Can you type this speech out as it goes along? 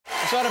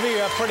This ought to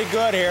be pretty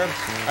good here.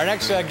 Our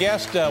next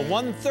guest,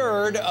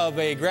 1/3 of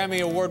a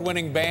Grammy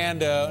Award-winning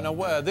band.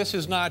 This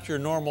is not your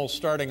normal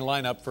starting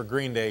lineup for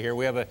Green Day here.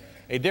 We have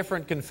a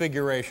different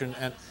configuration,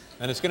 and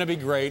it's going to be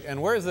great.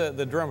 And where's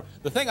the drummer?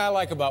 The thing I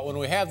like about when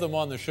we have them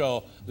on the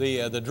show,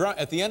 the drum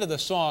at the end of the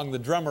song, the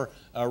drummer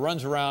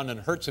runs around and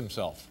hurts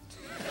himself.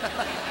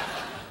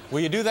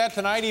 Will you do that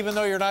tonight, even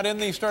though you're not in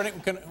the starting?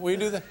 Will you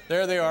do that?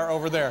 There they are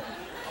over there.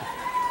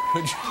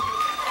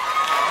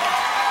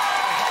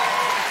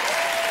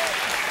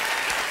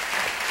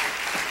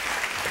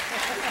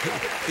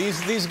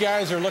 These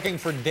guys are looking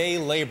for day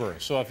labor,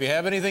 so if you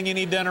have anything you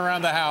need done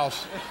around the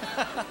house.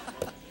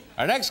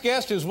 Our next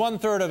guest is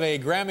 1/3 of a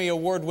Grammy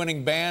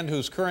Award-winning band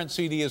whose current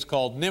CD is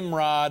called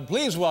Nimrod.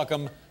 Please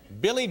welcome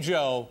Billie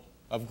Joe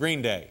of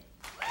Green Day.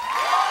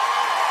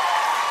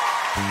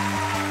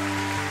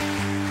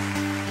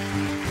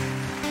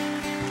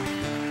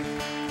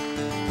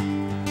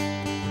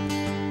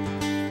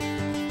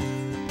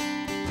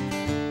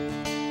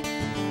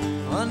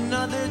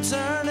 Another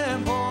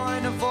turning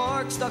point, a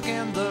fork stuck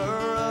in the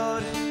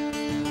road.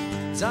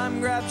 Time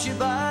grabs you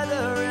by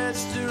the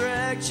wrist,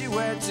 directs you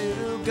where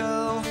to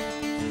go.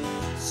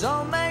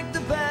 So make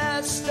the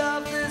best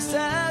of this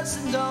test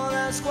and don't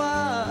ask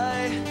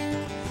why.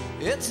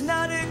 It's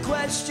not a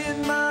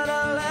question, but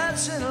a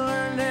lesson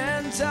learned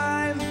in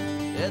time.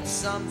 It's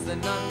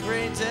something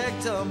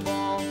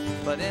unpredictable,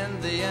 but in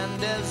the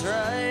end is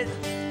right.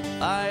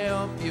 I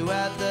hope you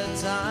had the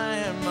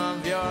time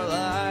of your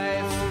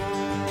life.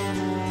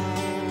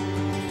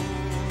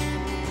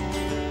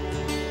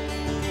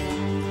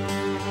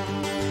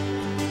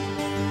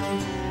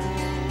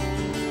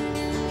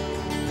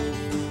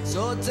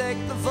 So take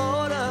the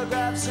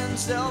photographs and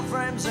still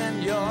frames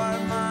in your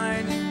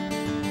mind,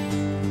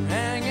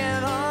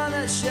 hanging on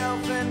a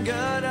shelf in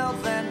good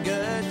health and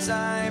good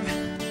time.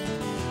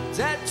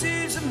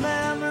 Tattoos of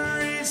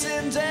memories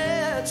and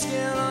dead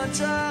skin on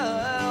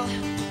trial.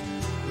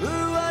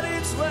 Ooh, what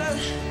it's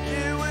worth,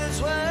 it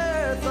was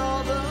worth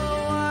all the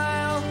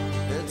while.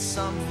 It's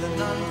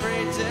something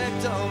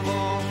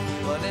unpredictable,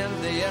 but in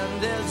the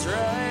end it's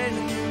right.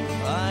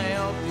 I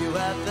hope you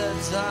had the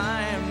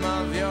time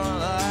of your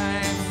life.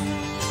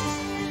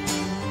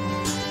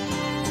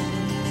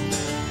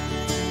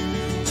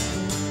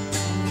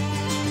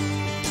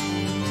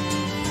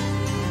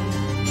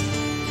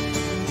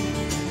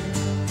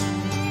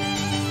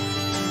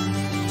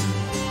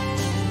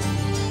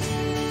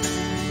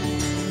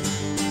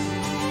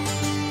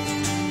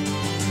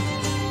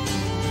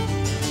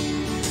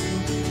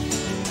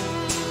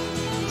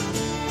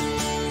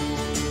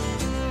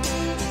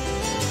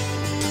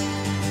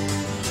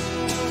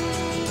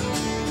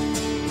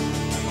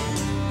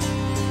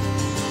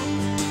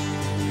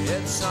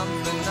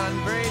 Something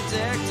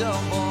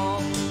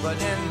unpredictable, but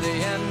in the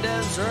end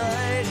is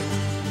right.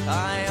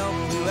 I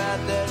hope you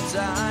had the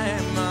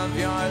time of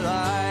your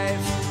life.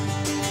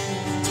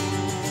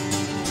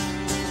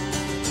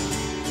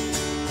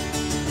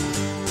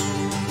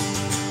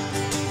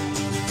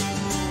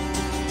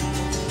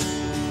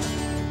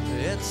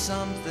 It's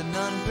something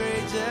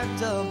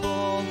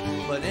unpredictable,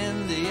 but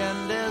in the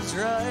end is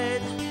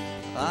right.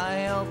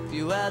 I hope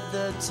you had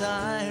the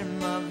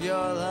time of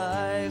your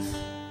life.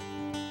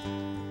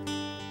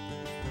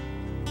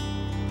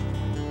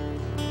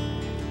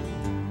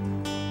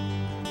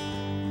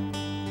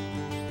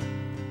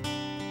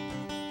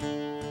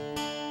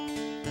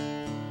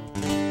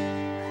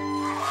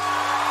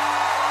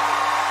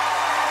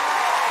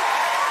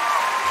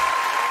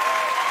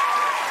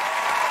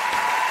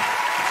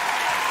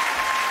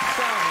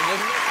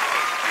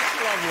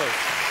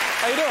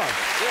 How you doing?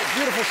 Good.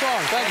 Beautiful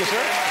song. Thank you,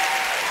 sir.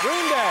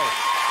 Green Day.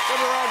 We'll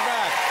be right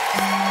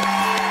back.